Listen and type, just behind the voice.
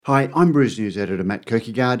Hi, I'm Brews News editor Matt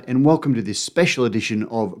Kierkegaard, and welcome to this special edition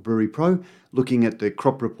of Brewery Pro, looking at the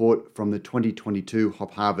crop report from the 2022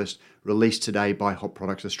 hop harvest released today by Hop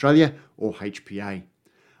Products Australia, or HPA.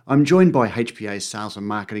 I'm joined by HPA's Sales and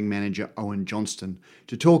Marketing Manager Owen Johnston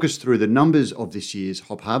to talk us through the numbers of this year's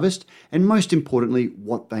hop harvest and, most importantly,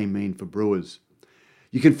 what they mean for brewers.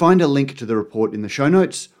 You can find a link to the report in the show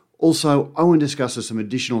notes. Also, Owen discusses some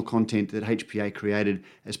additional content that HPA created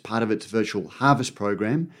as part of its virtual harvest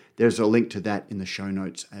program. There's a link to that in the show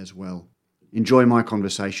notes as well. Enjoy my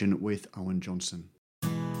conversation with Owen Johnston.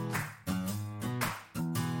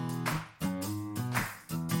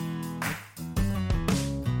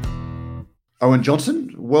 Owen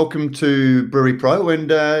Johnston, welcome to Brewery Pro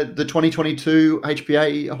and the 2022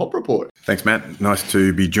 HPA Hop Report. Thanks, Matt. Nice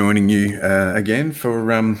to be joining you again for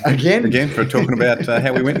talking about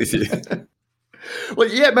how we went this year. Well,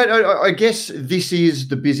 yeah, mate, I guess this is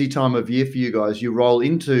the busy time of year for you guys. You roll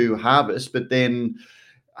into harvest, but then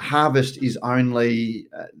harvest is only,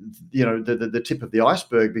 the tip of the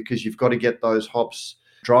iceberg, because you've got to get those hops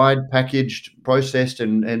dried, packaged, processed,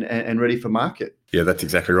 and ready for market. Yeah, that's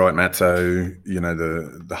exactly right, Matt. So,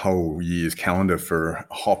 the whole year's calendar for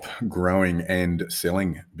hop growing and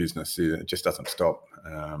selling business, it just doesn't stop.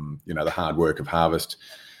 The hard work of harvest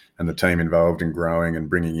and the team involved in growing and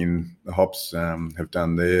bringing in the hops have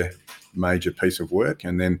done their major piece of work.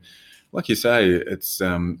 And then, like you say, it's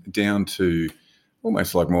down to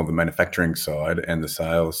almost like more the manufacturing side and the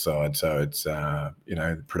sales side. So it's,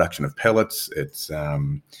 production of pellets. It's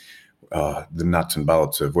the nuts and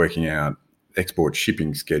bolts of working out export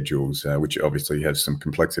shipping schedules, which obviously has some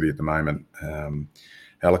complexity at the moment,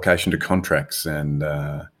 allocation to contracts, and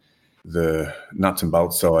the nuts and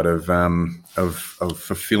bolts side of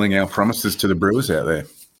fulfilling our promises to the brewers out there.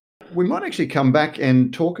 We might actually come back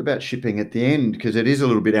and talk about shipping at the end, because it is a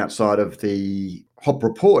little bit outside of the hop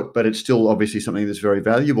report, but it's still obviously something that's very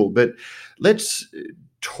valuable. But let's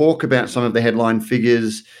talk about some of the headline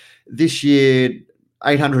figures. This year,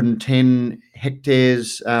 810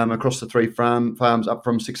 hectares across the three farms, up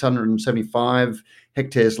from 675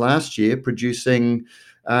 hectares last year, producing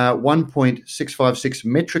 1.656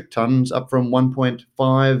 metric tonnes, up from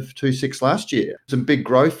 1.526 last year. Some big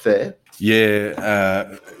growth there.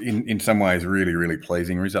 Yeah, in some ways, really, really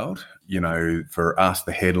pleasing result. For us,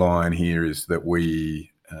 the headline here is that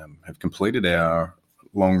we have completed our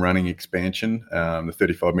long-running expansion, the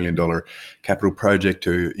 $35 million capital project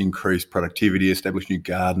to increase productivity, establish new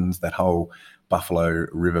gardens. That whole Buffalo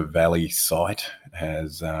River Valley site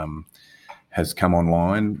has come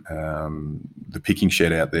online. The picking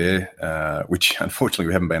shed out there, which unfortunately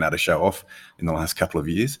we haven't been able to show off in the last couple of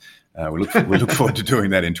years. We look forward to doing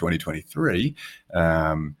that in 2023.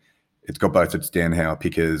 It's got both its downhour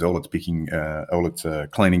pickers, all its picking, all its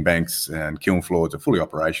cleaning banks and kiln floors are fully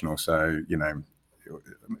operational. So,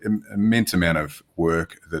 immense amount of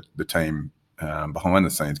work that the team behind the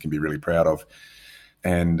scenes can be really proud of.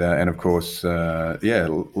 And of course,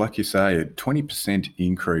 like you say, a 20%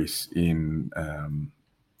 increase in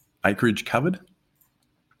acreage covered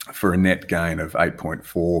for a net gain of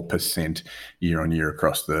 8.4% year on year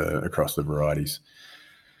across the varieties.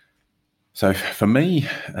 So for me,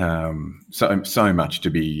 so much to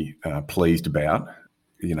be pleased about,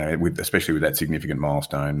 especially with that significant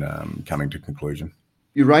milestone coming to conclusion.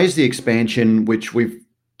 You raised the expansion, which we've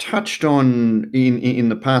touched on in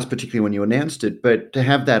the past, particularly when you announced it, but to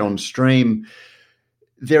have that on stream,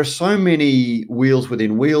 there are so many wheels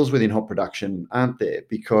within hop production, aren't there?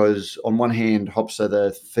 Because on one hand, hops are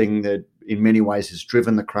the thing that in many ways has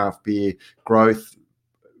driven the craft beer growth.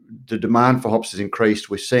 The demand for hops has increased.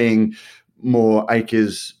 We're seeing more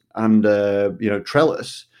acres under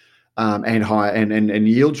trellis, and high and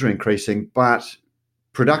yields are increasing, but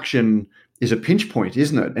production is a pinch point,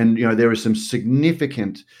 isn't it? And there is some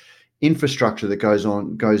significant infrastructure that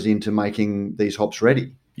goes into making these hops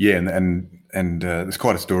ready. Yeah, and there's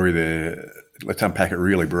quite a story there. Let's unpack it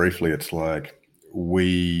really briefly. It's like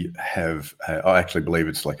we have. I actually believe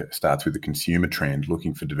it's like it starts with the consumer trend,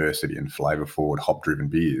 looking for diversity and flavour-forward, hop-driven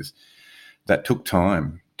beers. That took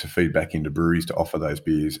time to feed back into breweries to offer those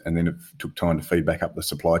beers, and then it took time to feed back up the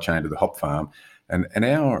supply chain to the hop farm. And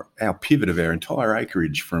our pivot of our entire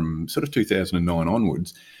acreage from sort of 2009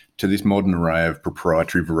 onwards to this modern array of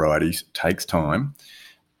proprietary varieties takes time.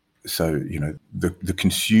 So, the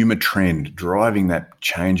consumer trend driving that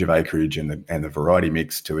change of acreage and the variety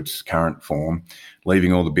mix to its current form,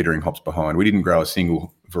 leaving all the bittering hops behind. We didn't grow a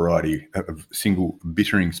single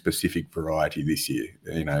bittering specific variety this year,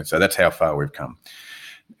 so that's how far we've come.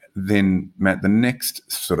 Then, Matt, the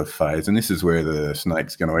next sort of phase, and this is where the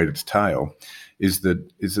snake's going to eat its tail, is that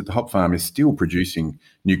the hop farm is still producing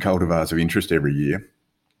new cultivars of interest every year,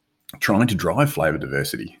 trying to drive flavour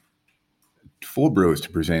diversity for brewers to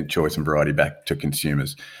present choice and variety back to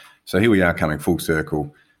consumers. So here we are coming full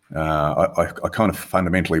circle. I kind of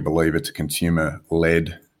fundamentally believe it's a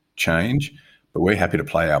consumer-led change, but we're happy to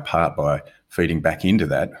play our part by feeding back into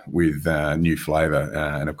that with new flavour.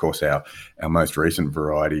 And of course, our most recent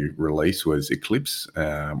variety release was Eclipse,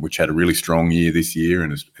 which had a really strong year this year,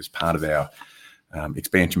 and as part of our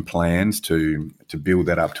expansion plans to build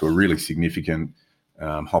that up to a really significant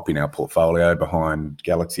hop in our portfolio behind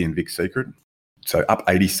Galaxy and Vic Secret. So up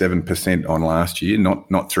 87% on last year,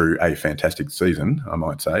 not through a fantastic season, I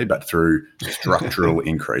might say, but through structural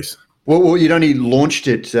increase. Well, you'd only launched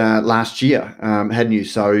it last year, hadn't you?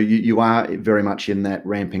 So you are very much in that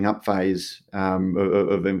ramping up phase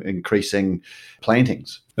of increasing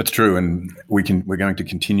plantings. That's true, and we're going to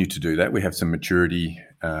continue to do that. We have some maturity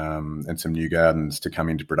and some new gardens to come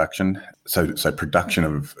into production. So production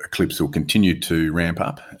of Eclipse will continue to ramp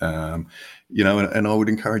up. And I would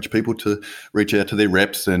encourage people to reach out to their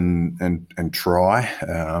reps and try.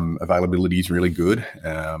 Availability is really good,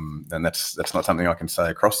 and that's not something I can say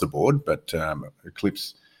across the board. But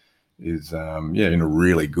Eclipse is in a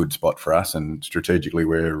really good spot for us, and strategically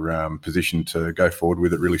we're positioned to go forward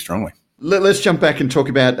with it really strongly. Let's jump back and talk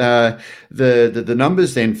about the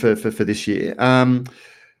numbers then for this year.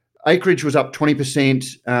 Acreage was up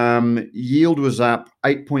 20%. Yield was up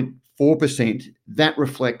 8.4%. That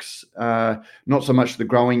reflects not so much the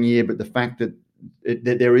growing year, but the fact that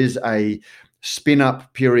there is a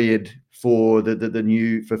spin-up period for the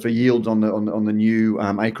new for yields on the new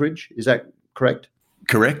acreage. Is that correct?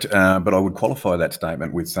 Correct, but I would qualify that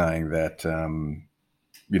statement with saying that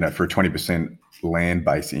for a 20% land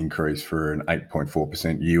base increase, for an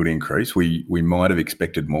 8.4% yield increase, we might have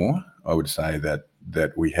expected more. I would say that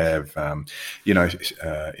we have,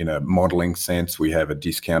 in a modelling sense, we have a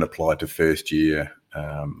discount applied to first year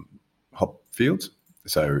hop fields.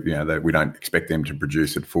 So we don't expect them to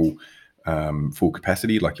produce at full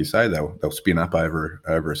capacity, like you say. They'll spin up over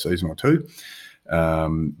a season or two.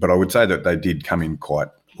 But I would say that they did come in quite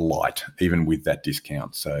light, even with that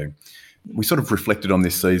discount. So we sort of reflected on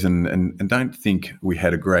this season and don't think we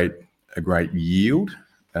had a great yield.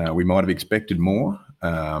 We might have expected more,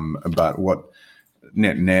 but what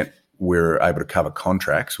net we're able to cover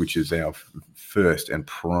contracts, which is our first and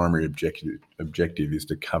primary objective is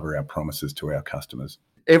to cover our promises to our customers.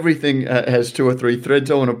 Everything has two or three threads.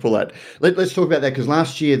 I want to pull that. Let's talk about that, because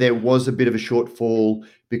last year there was a bit of a shortfall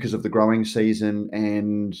because of the growing season,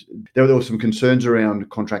 and there were some concerns around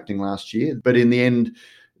contracting last year. But in the end,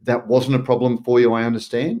 that wasn't a problem for you, I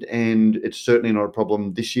understand, and it's certainly not a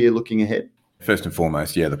problem this year looking ahead. First and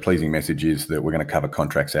foremost, the pleasing message is that we're going to cover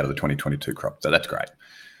contracts out of the 2022 crop. So that's great.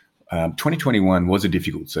 2021 was a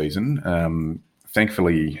difficult season.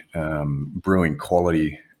 Thankfully, brewing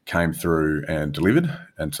quality came through and delivered.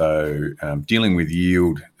 And so dealing with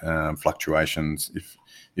yield fluctuations,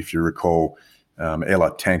 if you recall,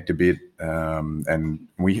 Ella tanked a bit, and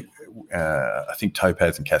I think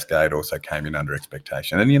Topaz and Cascade also came in under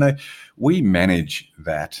expectation. And, we manage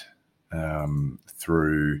that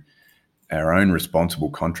through our own responsible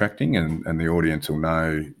contracting, and the audience will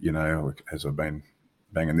know, as I've been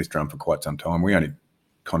banging this drum for quite some time, we only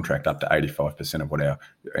contract up to 85% of what our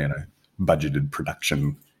budgeted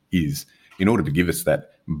production is, in order to give us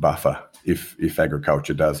that buffer if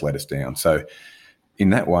agriculture does let us down. So in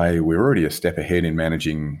that way, we're already a step ahead in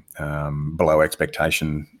managing below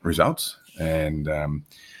expectation results. And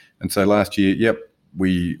so last year,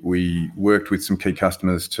 we worked with some key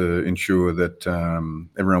customers to ensure that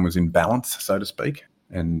everyone was in balance, so to speak.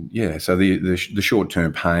 And so the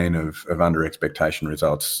short-term pain of under expectation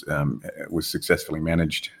results was successfully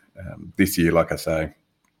managed. This year, like I say,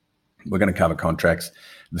 we're going to cover contracts.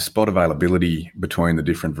 The spot availability between the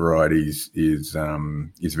different varieties is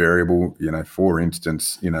variable. For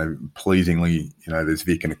instance, pleasingly, there's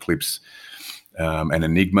Vic and Eclipse and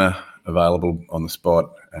Enigma available on the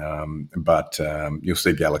spot, but you'll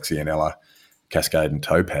see Galaxy and Ella, Cascade and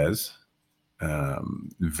Topaz,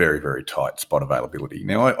 very, very tight spot availability.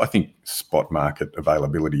 Now, I think spot market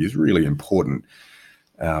availability is really important.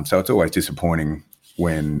 So it's always disappointing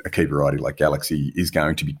when a key variety like Galaxy is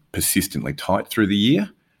going to be persistently tight through the year.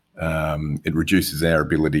 It reduces our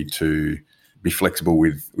ability to be flexible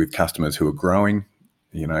with customers who are growing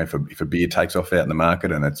if a beer takes off out in the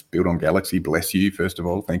market and it's built on Galaxy, bless you, first of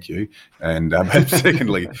all, thank you. And but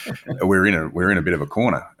secondly, we're in a bit of a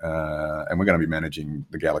corner, and we're going to be managing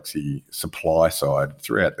the Galaxy supply side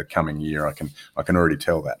throughout the coming year. I can already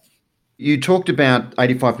tell that. You talked about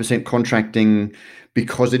 85% contracting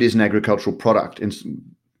because it is an agricultural product, and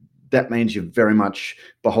that means you're very much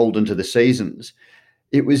beholden to the seasons.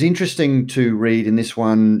 It was interesting to read in this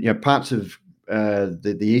one, parts of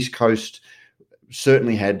the East Coast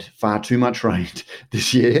certainly had far too much rain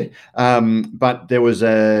this year, but there was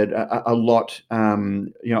a lot,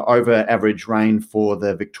 over average rain for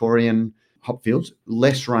the Victorian hop fields,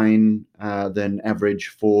 less rain than average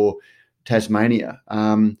for Tasmania.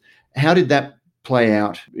 How did that play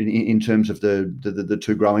out in terms of the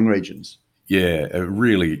two growing regions? Yeah, a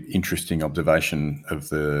really interesting observation of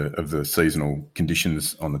the seasonal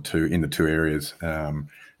conditions in the two areas.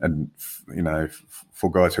 For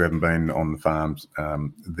guys who haven't been on the farms,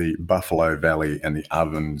 the Buffalo Valley and the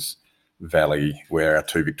Ovens Valley, where our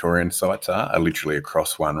two Victorian sites are literally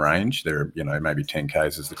across one range. They're maybe 10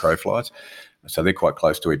 k's as the crow flies, so they're quite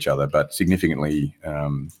close to each other, but significantly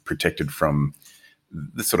protected from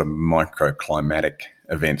the sort of microclimatic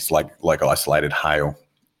events like isolated hail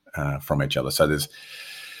from each other.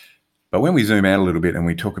 But when we zoom out a little bit and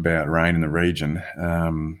we talk about rain in the region,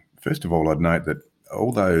 first of all, I'd note that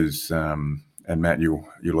all those, and Matt, you'll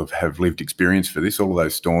have lived experience for this, all of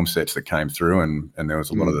those storm sets that came through, and there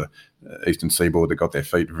was a lot of the eastern seaboard that got their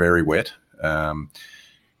feet very wet. The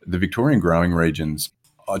Victorian growing regions,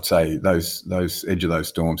 I'd say those edge of those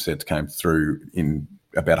storm sets came through in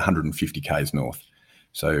about 150 k's north.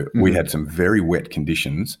 So we had some very wet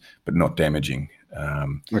conditions, but not damaging.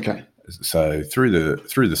 Okay. So through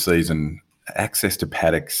the season, access to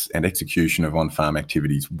paddocks and execution of on-farm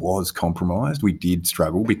activities was compromised. We did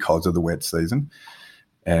struggle because of the wet season,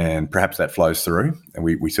 and perhaps that flows through. And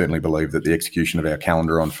we certainly believe that the execution of our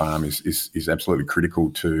calendar on farm is absolutely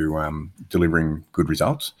critical to delivering good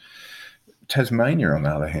results. Tasmania, on the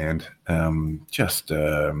other hand,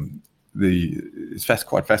 it's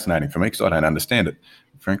quite fascinating for me because I don't understand it,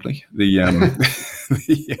 frankly. The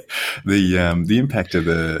impact of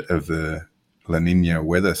the La Nina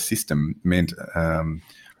weather system meant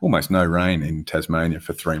almost no rain in Tasmania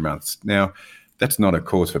for 3 months. Now, that's not a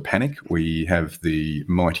cause for panic. We have the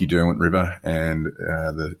mighty Derwent River and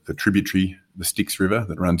the tributary, the Styx River,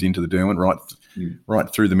 that runs into the Derwent right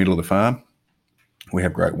through the middle of the farm. We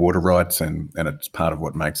have great water rights, and it's part of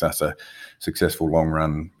what makes us a successful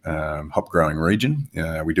long-run hop growing region.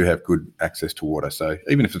 We do have good access to water, so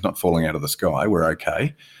even if it's not falling out of the sky, we're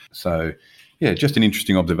okay. So, yeah, just an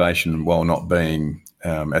interesting observation while not being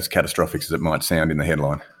as catastrophic as it might sound in the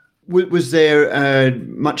headline. Was there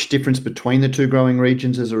much difference between the two growing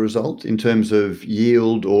regions as a result in terms of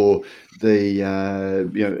yield or the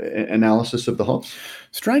analysis of the hops?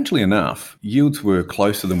 Strangely enough, yields were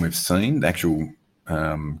closer than we've seen. The actual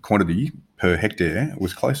quantity per hectare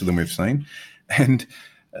was closer than we've seen, and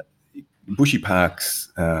Bushy Park's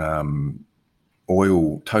total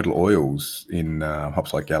oils in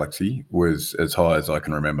hops like Galaxy was as high as I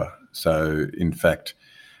can remember. So, in fact,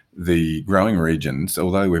 the growing regions,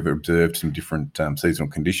 although we've observed some different seasonal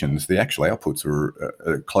conditions, the actual outputs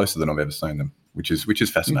were closer than I've ever seen them, which is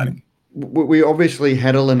fascinating. We obviously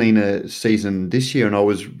had a La Nina season this year, and I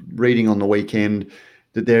was reading on the weekend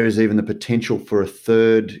that there is even the potential for a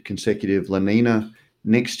third consecutive La Nina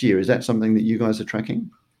next year. Is that something that you guys are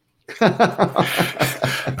tracking? For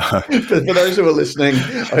those who are listening,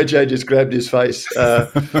 OJ just grabbed his face.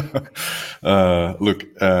 Look,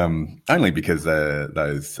 only because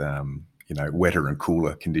those wetter and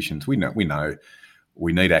cooler conditions. We know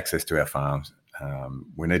we need access to our farms.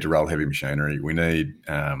 We need to roll heavy machinery. We need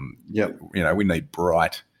we need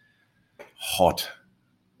bright, hot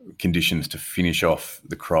conditions to finish off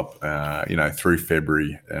the crop. Through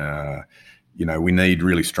February. We need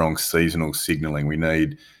really strong seasonal signalling. We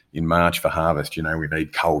need, in March for harvest, we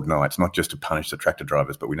need cold nights, not just to punish the tractor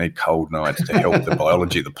drivers, but we need cold nights to help the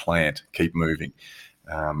biology of the plant keep moving.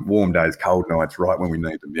 Warm days, cold nights, right when we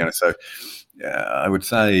need them. So I would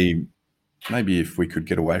say maybe if we could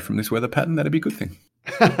get away from this weather pattern, that'd be a good thing.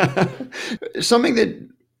 Something that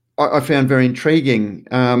I found very intriguing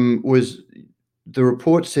was the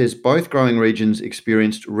report says both growing regions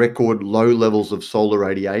experienced record low levels of solar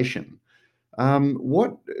radiation.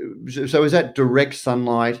 So is that direct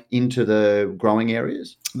sunlight into the growing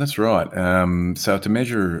areas? That's right. So it's a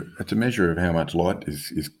measure of how much light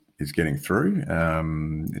is getting through.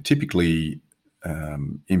 Typically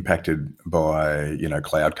impacted by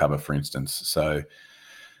cloud cover, for instance. So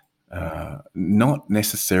not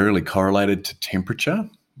necessarily correlated to temperature.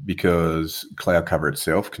 because cloud cover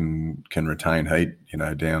itself can retain heat,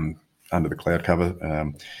 down under the cloud cover.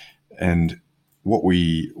 And what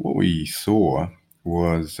we saw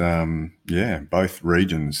was, both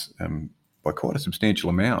regions by quite a substantial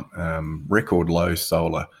amount, record low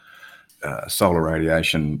solar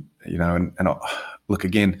radiation. Look,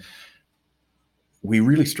 again, we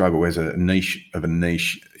really struggle as a niche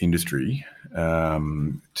industry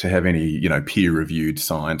to have any peer-reviewed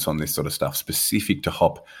science on this sort of stuff specific to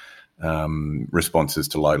hop responses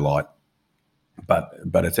to low light. But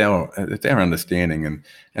it's our understanding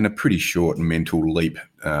and a pretty short mental leap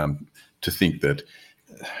to think that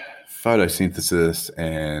photosynthesis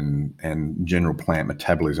and general plant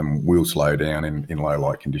metabolism will slow down in low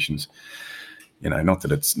light conditions. Not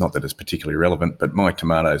that it's particularly relevant, but my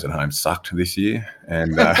tomatoes at home sucked this year,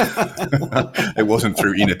 and it wasn't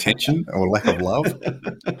through inattention or lack of love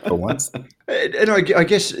for once. And I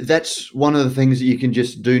guess that's one of the things that you can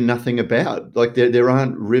just do nothing about. Like there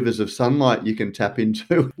aren't rivers of sunlight you can tap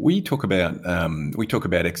into. We talk about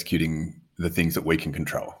executing the things that we can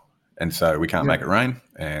control, and so we can't make it rain,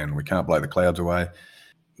 and we can't blow the clouds away.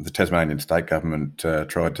 The Tasmanian state government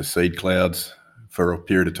tried to seed clouds for a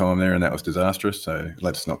period of time there, and that was disastrous. So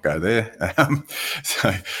let's not go there.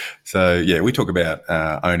 We talk about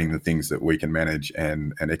owning the things that we can manage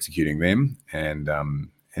and executing them. And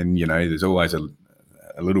there's always a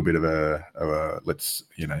little bit of a let's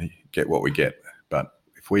get what we get. But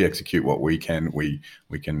if we execute what we can, we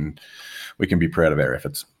can be proud of our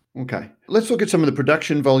efforts. Okay, let's look at some of the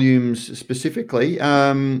production volumes specifically.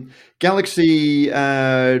 Galaxy,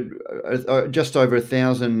 just over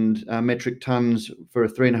 1,000 metric tonnes for a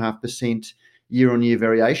 3.5% year-on-year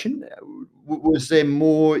variation. Was there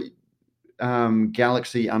more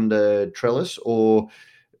Galaxy under trellis, or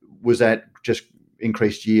was that just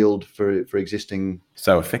increased yield for existing?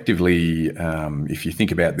 So effectively, if you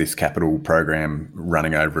think about this capital program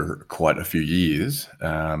running over quite a few years,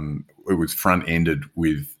 it was front-ended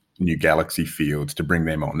with new Galaxy fields to bring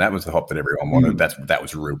them on. That was the hop that everyone wanted. That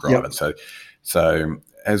was a real driver. Yep. So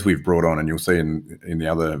as we've brought on, and you'll see in the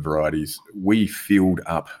other varieties, we filled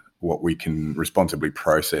up what we can responsibly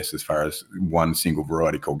process as far as one single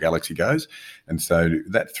variety called Galaxy goes. And so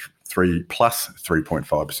that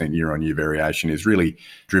 3.5% year-on-year variation is really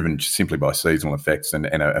driven simply by seasonal effects and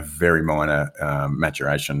a very minor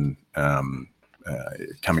maturation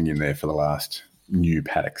coming in there for the last new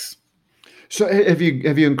paddocks. So have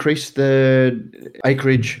you increased the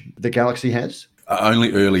acreage the Galaxy has?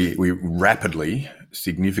 Only early. We rapidly,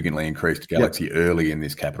 significantly increased Galaxy early in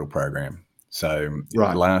this capital program. So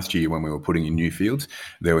last year when we were putting in new fields,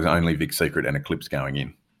 there was only Vic Secret and Eclipse going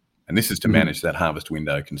in. And this is to manage that harvest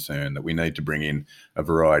window concern that we need to bring in a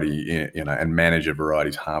variety, and manage a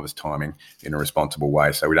variety's harvest timing in a responsible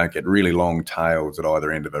way, so we don't get really long tails at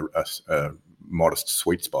either end of a modest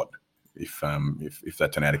sweet spot, if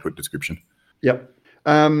that's an adequate description. Yep.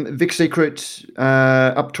 Vic Secret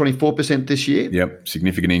up 24% this year. Yep,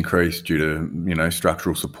 significant increase due to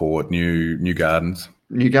structural support, new gardens.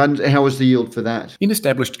 New gardens. How was the yield for that? In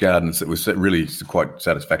established gardens, it was really quite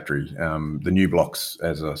satisfactory. The new blocks,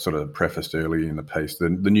 as I sort of prefaced early in the piece, the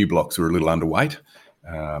new blocks were a little underweight,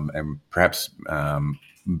 and perhaps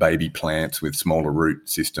baby plants with smaller root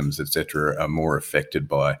systems, etc., are more affected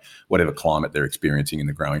by whatever climate they're experiencing in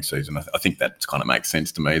the growing season. I think that kind of makes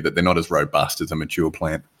sense to me, that they're not as robust as a mature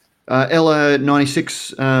plant. Ella,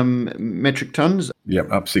 96 metric tonnes.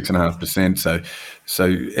 Yep, up 6.5%.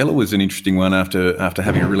 So Ella was an interesting one after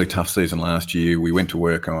having a really tough season last year. We went to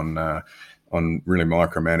work on really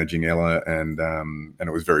micromanaging Ella, and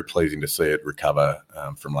it was very pleasing to see it recover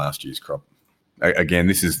from last year's crop. Again,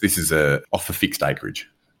 this is off a fixed acreage.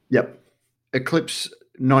 Yep. Eclipse,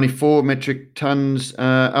 94 metric tonnes,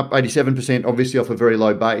 up 87%, obviously off a very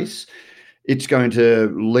low base. It's going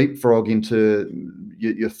to leapfrog into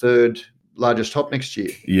your third largest hop next year.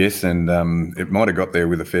 Yes, and it might have got there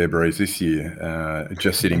with a fair breeze this year,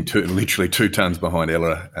 just sitting literally 2 tonnes behind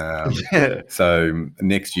Ella. So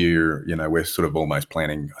next year, we're sort of almost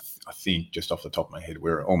planning, I think just off the top of my head,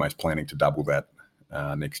 we're almost planning to double that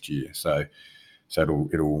next year. So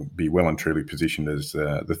it'll be well and truly positioned as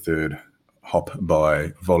the third hop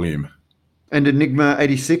by volume. And Enigma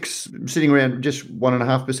 86, sitting around just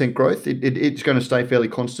 1.5% growth. It's going to stay fairly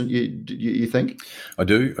constant, you think? I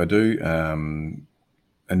do.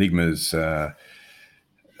 Enigma's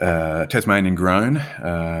Tasmanian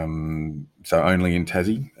grown, so only in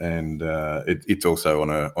Tassie, and it's also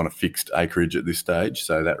on a fixed acreage at this stage.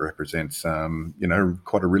 So that represents,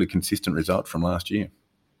 quite a really consistent result from last year.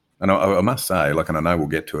 And I must say, and I know we'll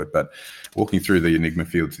get to it, but walking through the Enigma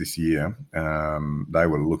fields this year, they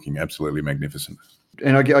were looking absolutely magnificent.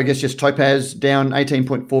 And I guess just Topaz down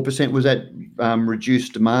 18.4%. Was that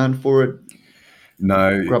reduced demand for it?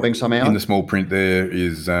 No, Grubbing some out? in the small print there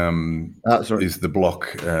is the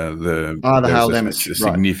block. The there hail was damage. a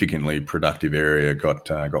significantly productive area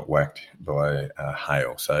got whacked by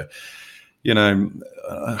hail. So,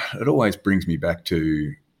 it always brings me back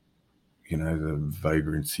to, the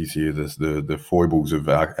vagrancies here, the foibles of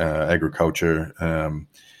agriculture.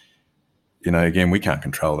 Again, we can't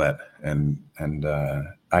control that, and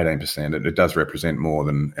 18%, it does represent more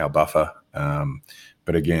than our buffer.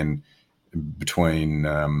 But again, between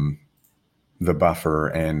the buffer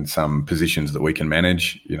and some positions that we can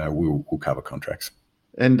manage, we'll cover contracts.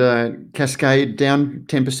 And Cascade down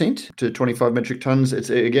 10% to 25 metric tons.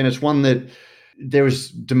 It's one that there is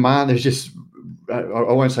demand. There's just, I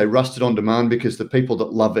won't say rusted on demand, because the people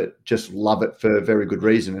that love it just love it for very good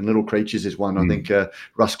reason. And Little Creatures is one. I think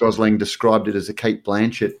Russ Gosling described it as a Kate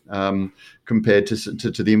Blanchett compared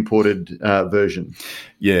to the imported version.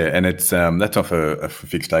 Yeah, and it's that's off a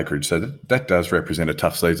fixed acreage, so that does represent a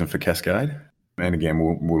tough season for Cascade. And again,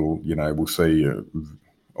 we'll see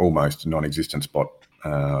almost non-existent spot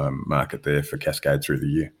market there for Cascade through the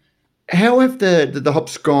year. How have the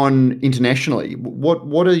hops gone internationally?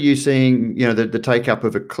 What are you seeing? The take up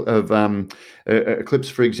of Eclipse,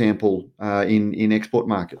 for example, in export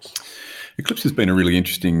markets. Eclipse has been a really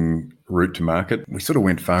interesting route to market. We sort of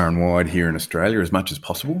went far and wide here in Australia as much as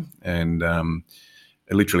possible, and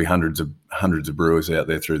literally hundreds of brewers out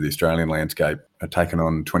there through the Australian landscape are taken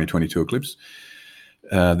on 2022 Eclipse.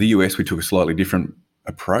 The US, we took a slightly different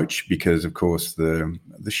approach because, of course, the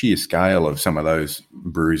sheer scale of some of those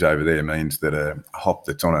breweries over there means that a hop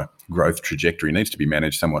that's on a growth trajectory needs to be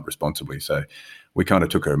managed somewhat responsibly. So we kind of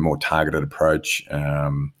took a more targeted approach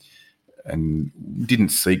and didn't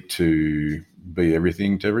seek to be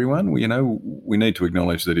everything to everyone. We need to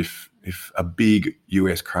acknowledge that if a big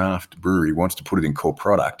US craft brewery wants to put it in core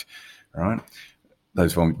product, right,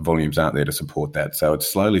 those volumes aren't there to support that. So it's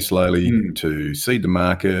slowly to seed the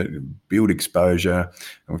market, build exposure.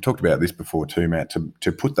 And we've talked about this before too, Matt,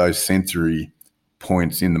 to put those sensory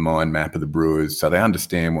points in the mind map of the brewers so they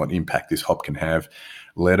understand what impact this hop can have.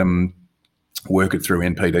 Let them work it through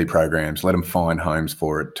NPD programs, let them find homes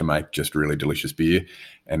for it to make just really delicious beer.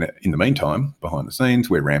 And in the meantime, behind the scenes,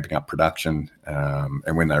 we're ramping up production.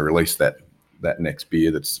 And when they release that next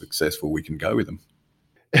beer that's successful, we can go with them.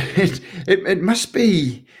 It must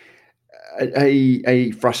be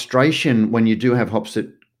a frustration when you do have hops that,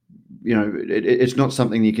 it's not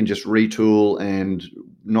something you can just retool and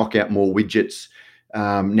knock out more widgets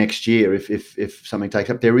next year if something takes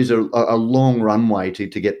up. There is a long runway to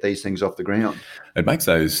get these things off the ground. It makes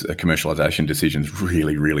those commercialisation decisions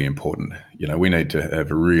really, really important. We need to have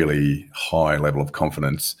a really high level of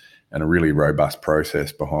confidence and a really robust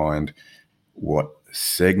process behind what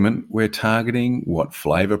segment we're targeting, what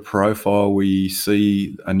flavour profile we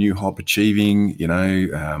see a new hop achieving.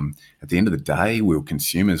 At the end of the day, will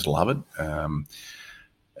consumers love it?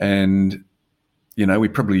 And we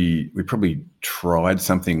probably tried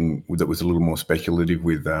something that was a little more speculative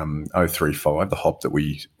with 035, the hop that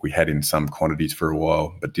we had in some quantities for a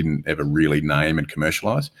while, but didn't ever really name and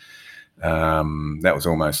commercialise. That was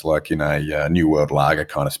almost like in a New World Lager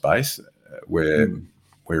kind of space, where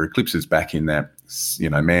Eclipse is back in that,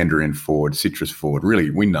 Mandarin forward, citrus forward. Really,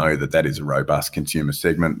 we know that is a robust consumer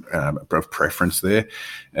segment of preference there,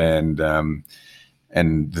 and the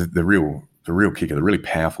real kicker, the really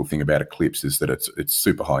powerful thing about Eclipse is that it's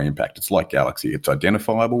super high impact. It's like Galaxy. It's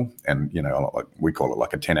identifiable, and we call it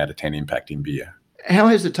like a 10 out of 10 impact in beer. How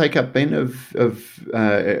has the take up been of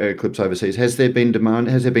Eclipse overseas? Has there been demand?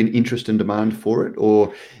 Has there been interest and demand for it,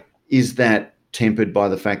 or is that tempered by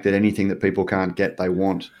the fact that anything that people can't get, they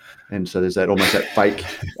want? And so there's almost that fake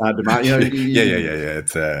demand. Yeah.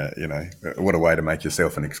 It's what a way to make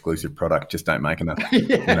yourself an exclusive product. Just don't make enough.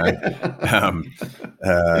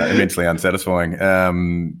 Immensely unsatisfying.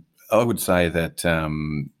 I would say that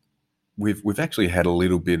we've actually had a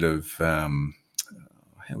little bit of how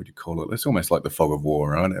would you call it? It's almost like the fog of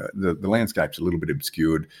war, right? The landscape's a little bit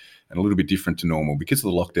obscured and a little bit different to normal because of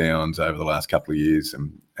the lockdowns over the last couple of years,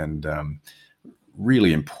 and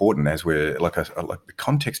really important as we're like the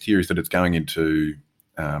context here is that it's going into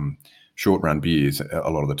short run beers a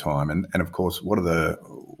lot of the time, and of course what's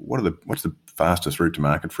the fastest route to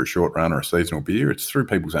market for a short run or a seasonal beer? It's through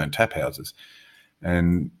people's own tap houses.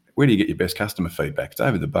 And where do you get your best customer feedback? It's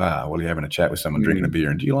over the bar while you're having a chat with someone drinking a beer.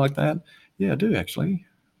 And do you like that? Yeah, I do actually.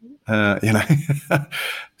 So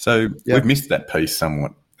we've missed that piece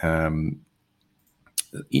somewhat.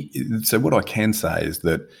 So what I can say is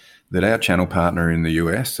that our channel partner in the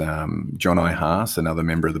US, John I. Haas, another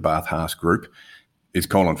member of the Bath Haas group, is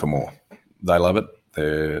calling for more. They love it.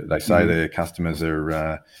 They say their customers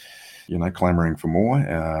are, clamouring for more.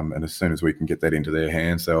 And as soon as we can get that into their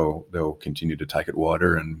hands, they'll continue to take it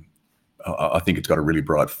wider. And I think it's got a really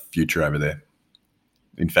bright future over there.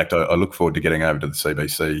 In fact, I look forward to getting over to the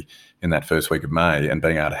CBC in that first week of May and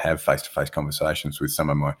being able to have face-to-face conversations with some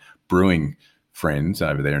of my brewing friends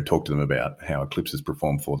over there and talk to them about how Eclipse has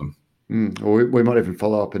performed for them. Or we might even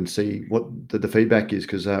follow up and see what the feedback is,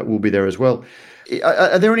 because we'll be there as well.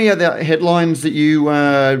 Are there any other headlines that you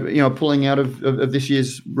are pulling out of this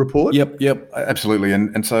year's report? Yep, absolutely.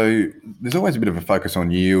 And so there's always a bit of a focus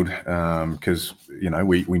on yield because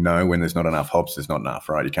we know when there's not enough hops, there's not enough,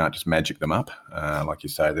 right? You can't just magic them up, like you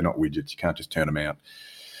say. They're not widgets. You can't just turn them out.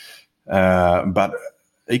 But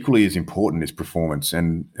equally as important is performance,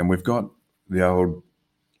 and we've got the old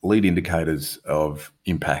lead indicators of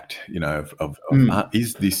impact,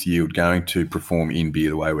 is this yield going to perform in beer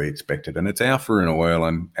the way we expected? And it's alpha and oil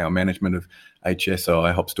and our management of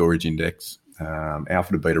HSI, hop storage index,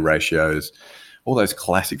 alpha to beta ratios, all those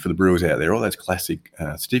classic for the brewers out there, all those classic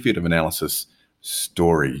certificate of analysis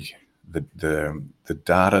story, the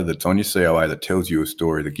data that's on your COA that tells you a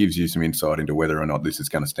story, that gives you some insight into whether or not this is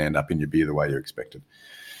going to stand up in your beer the way you expected.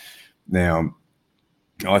 Now,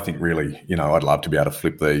 I think really, I'd love to be able to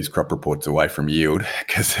flip these crop reports away from yield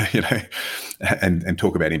because, and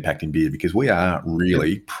talk about impact in beer, because we are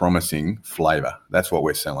really promising flavour. That's what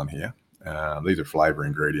we're selling here. These are flavour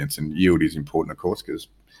ingredients, and yield is important, of course, because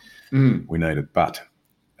we need it. But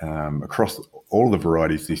across all the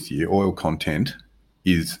varieties this year, oil content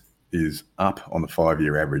is up on the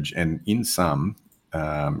 5-year average, and in some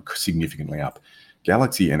significantly up.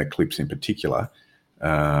 Galaxy and Eclipse in particular,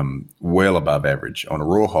 well above average on a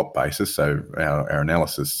raw hop basis. So our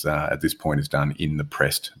analysis at this point is done in the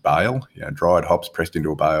pressed bale, dried hops pressed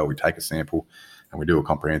into a bale. We take a sample and we do a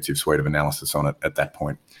comprehensive suite of analysis on it at that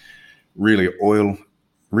point. Really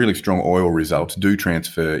strong oil results do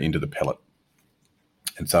transfer into the pellet.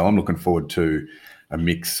 And so I'm looking forward to a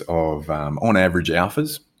mix of, on average,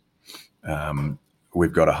 alphas.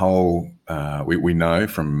 We've got a whole, we know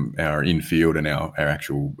from our in-field and our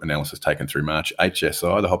actual analysis taken through March,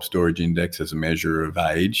 HSI, the hop storage index, as a measure of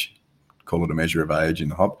age, call it a measure of age in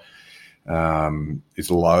the hop, is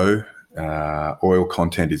low. Oil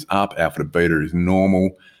content is up, alpha to beta is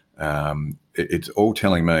normal. It's all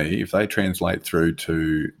telling me if they translate through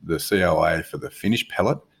to the COA for the finished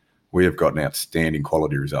pellet, we have got an outstanding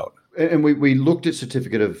quality result. And we looked at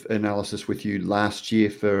certificate of analysis with you last year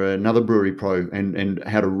for another Brewery Pro and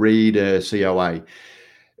how to read a COA.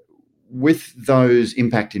 With those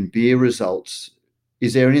impact in beer results,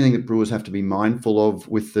 is there anything that brewers have to be mindful of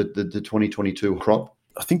with the 2022 crop?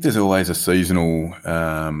 I think there's always a seasonal,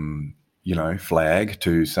 flag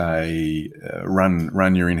to say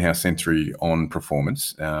run your in-house sensory on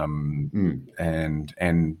performance, and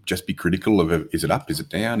just be critical of it. Is it up? Is it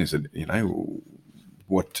down? Is it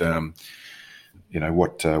what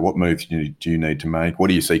moves do you need to make? What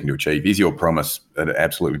are you seeking to achieve? Is your promise an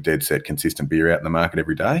absolutely dead set, consistent beer out in the market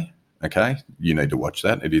every day? Okay, you need to watch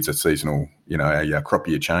that. It is a seasonal, a crop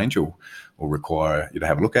year change will require you to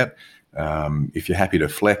have a look at. If you're happy to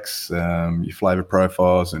flex your flavour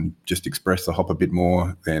profiles and just express the hop a bit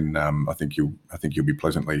more, then I think you'll be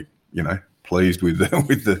pleasantly, pleased with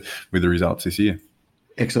the results this year.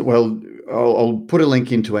 Excellent. Well, I'll put a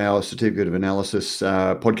link into our certificate of analysis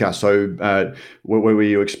podcast. So where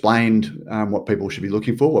you explained what people should be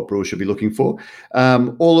looking for, what brewers should be looking for.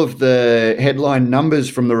 All of the headline numbers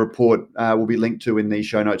from the report will be linked to in the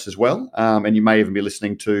show notes as well. And you may even be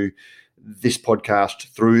listening to this podcast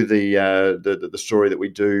through the story that we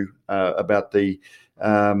do about the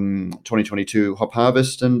 2022 hop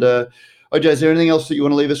harvest. And OJ, is there anything else that you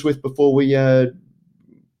want to leave us with before we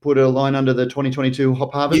put a line under the 2022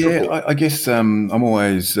 hop harvest report? I guess I'm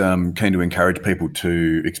always keen to encourage people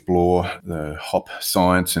to explore the hop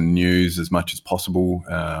science and news as much as possible.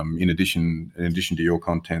 In addition to your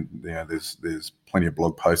content, there's plenty of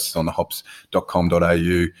blog posts on the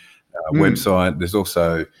hops.com.au website. There's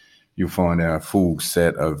also, you'll find our full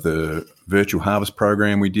set of the virtual harvest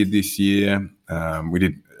program we did this year. I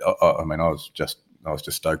was just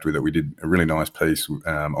stoked with it. We did a really nice piece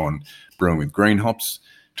on brewing with green hops,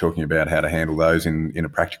 talking about how to handle those in a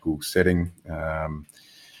practical setting.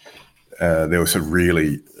 There was a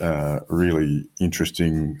really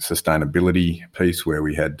interesting sustainability piece where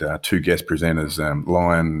we had two guest presenters,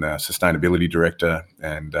 Lion Sustainability Director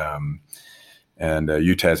and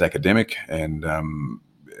UTAS academic, and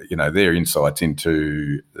their insights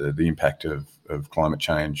into the impact of climate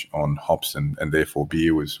change on hops and therefore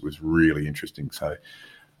beer was really interesting. So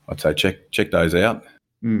I'd say check those out.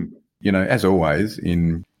 as always,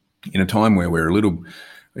 in a time where we're a little,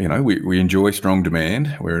 we enjoy strong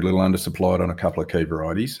demand, we're a little undersupplied on a couple of key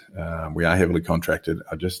varieties. We are heavily contracted.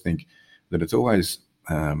 I just think that it's always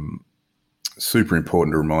super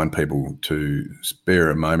important to remind people to spare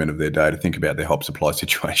a moment of their day to think about their hop supply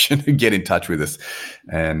situation and get in touch with us.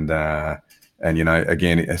 And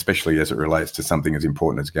again, especially as it relates to something as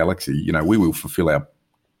important as Galaxy, we will fulfill our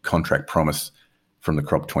contract promise from the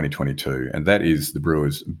crop 2022. And that is the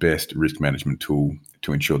brewer's best risk management tool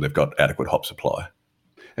to ensure they've got adequate hop supply.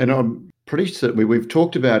 And I'm pretty certain we've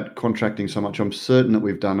talked about contracting so much. I'm certain that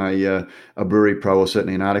we've done a Brewery Pro or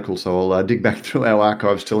certainly an article. So I'll dig back through our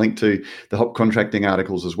archives to link to the hop contracting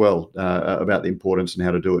articles as well about the importance and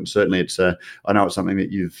how to do it. And certainly I know it's something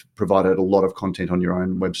that you've provided a lot of content on your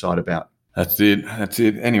own website about. That's it.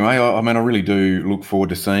 Anyway, I really do look forward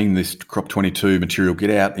to seeing this Crop 22 material get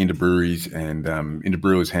out into breweries and into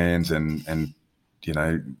brewers' hands and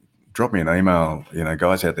drop me an email,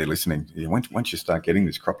 guys out there listening. Once you start getting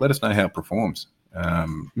this crop, let us know how it performs.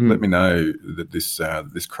 Let me know that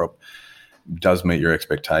this crop does meet your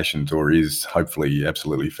expectations or is hopefully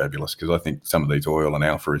absolutely fabulous, because I think some of these oil and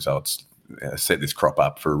alpha results set this crop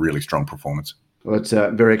up for a really strong performance. Well, it's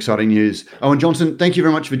very exciting news. Owen Johnson, thank you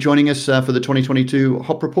very much for joining us for the 2022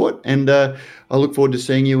 Hop Report, and I look forward to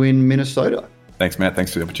seeing you in Minnesota. Thanks, Matt.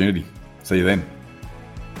 Thanks for the opportunity. See you then.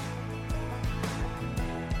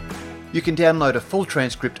 You can download a full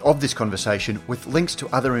transcript of this conversation with links to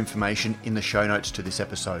other information in the show notes to this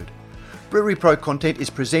episode. Brewery Pro content is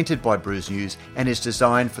presented by Brews News and is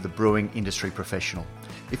designed for the brewing industry professional.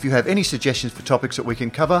 If you have any suggestions for topics that we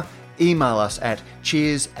can cover, email us at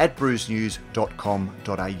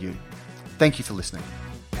cheers@brewsnews.com.au. Thank you for listening.